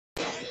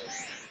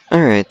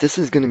Alright, this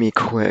is gonna be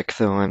quick,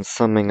 though I'm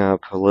summing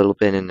up a little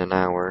bit in an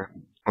hour,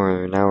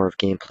 or an hour of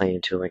gameplay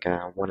into like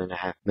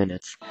 1.5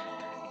 minutes.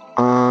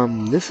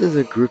 This is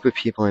a group of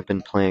people I've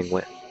been playing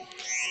with,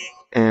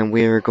 and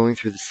we are going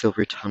through the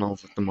silver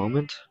tunnels at the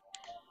moment,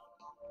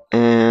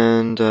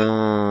 and,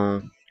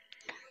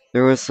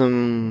 there was a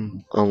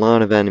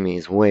lot of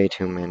enemies, way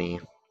too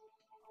many,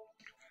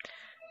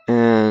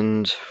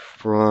 and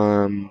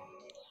from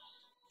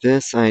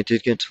this I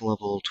did get to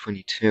level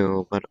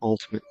 22, but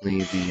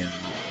ultimately the,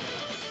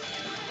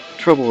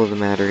 trouble of the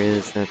matter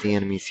is that the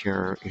enemies here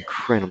are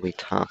incredibly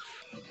tough.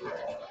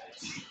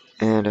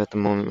 And at the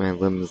moment my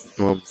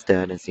limb's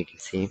dead, as you can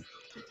see.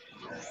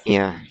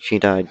 Yeah, she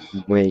died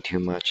way too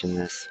much in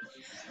this.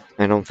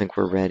 I don't think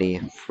we're ready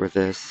for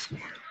this.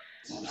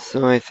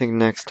 So I think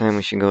next time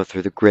we should go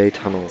through the gray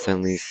tunnels,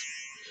 at least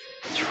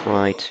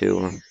try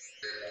to.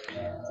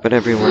 But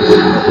everyone's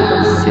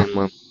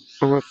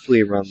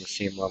roughly around the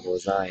same level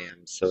as I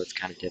am, so it's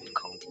kind of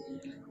difficult.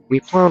 We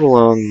plowed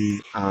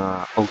along,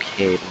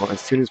 okay, but as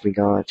soon as we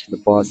got to the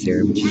boss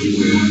area, which is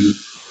here,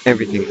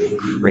 everything went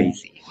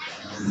crazy.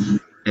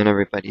 And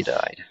everybody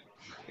died.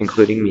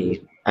 Including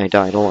me. I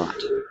died a lot.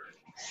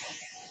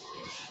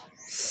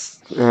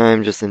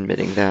 I'm just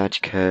admitting that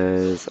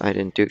because I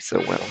didn't do so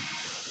well.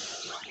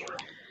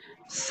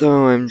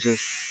 So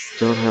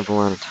don't have a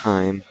lot of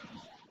time.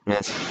 And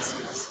as you can see,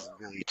 this is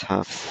really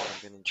tough, so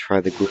I'm gonna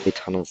try the gray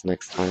tunnels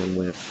next time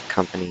with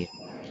company.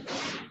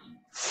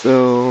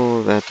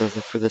 So that does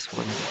it for this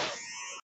one.